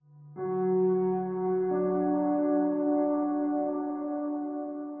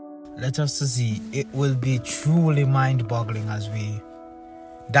letters to Z, it will be truly mind-boggling as we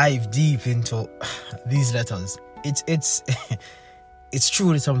dive deep into these letters. It's it's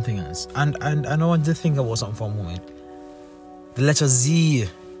truly something else. And I want to think about something for a moment. The letter Z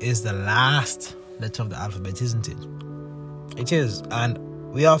is the last letter of the alphabet, isn't it? It is. And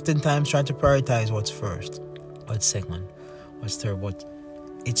we oftentimes try to prioritize what's first, what's second, what's third, but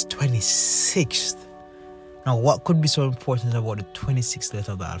it's 26th. Now, what could be so important about the 26th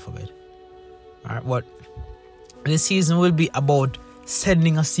letter of the alphabet? Alright, but this season will be about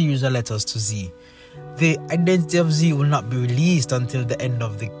sending a series of letters to Z. The identity of Z will not be released until the end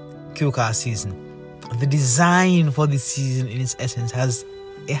of the QCast season. The design for this season in its essence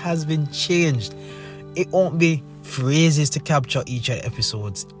has been changed. It won't be phrases to capture each of the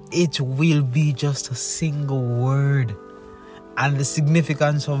episodes. It will be just a single word. And the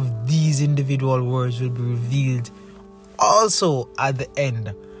significance of these individual words will be revealed also at the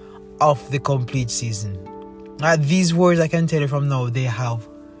end of the complete season. Now, these words, I can tell you from now, they have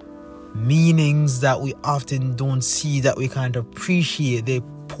meanings that we often don't see, that we can't appreciate. They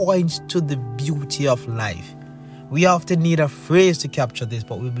point to the beauty of life. We often need a phrase to capture this,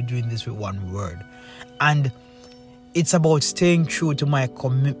 but we'll be doing this with one word. And it's about staying true to my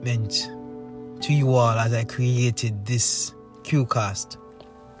commitment to you all as I created this QCast,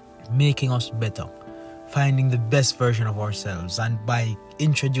 making us better, finding the best version of ourselves, and by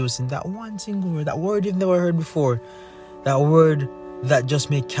introducing that one single word, that word you've never heard before, that word that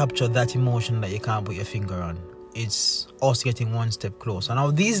just may capture that emotion that you can't put your finger on. It's us getting one step closer. Now,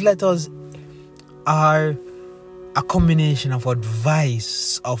 these letters are a combination of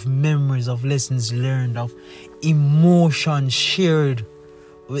advice, of memories, of lessons learned, of emotions shared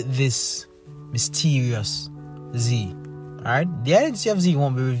with this mysterious Z. Alright? The identity of Z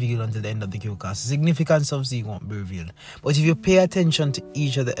won't be revealed until the end of the QCast. The significance of Z won't be revealed. But if you pay attention to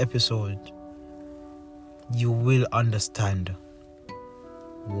each of the episodes, you will understand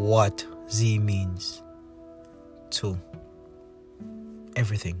what Z means to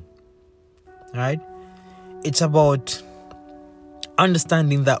everything. Alright? It's about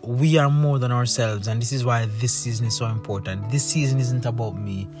understanding that we are more than ourselves, and this is why this season is so important. This season isn't about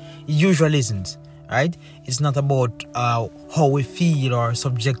me. It usually isn't. Right? It's not about how we feel or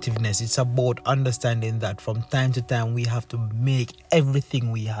subjectiveness. It's about understanding that from time to time we have to make everything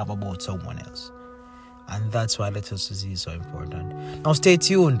we have about someone else. And that's why Letters to Z is so important. Now stay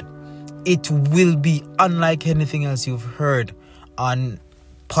tuned. It will be unlike anything else you've heard on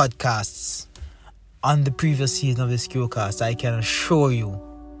podcasts on the previous season of this QCast. I can assure you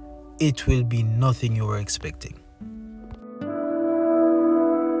it will be nothing you were expecting.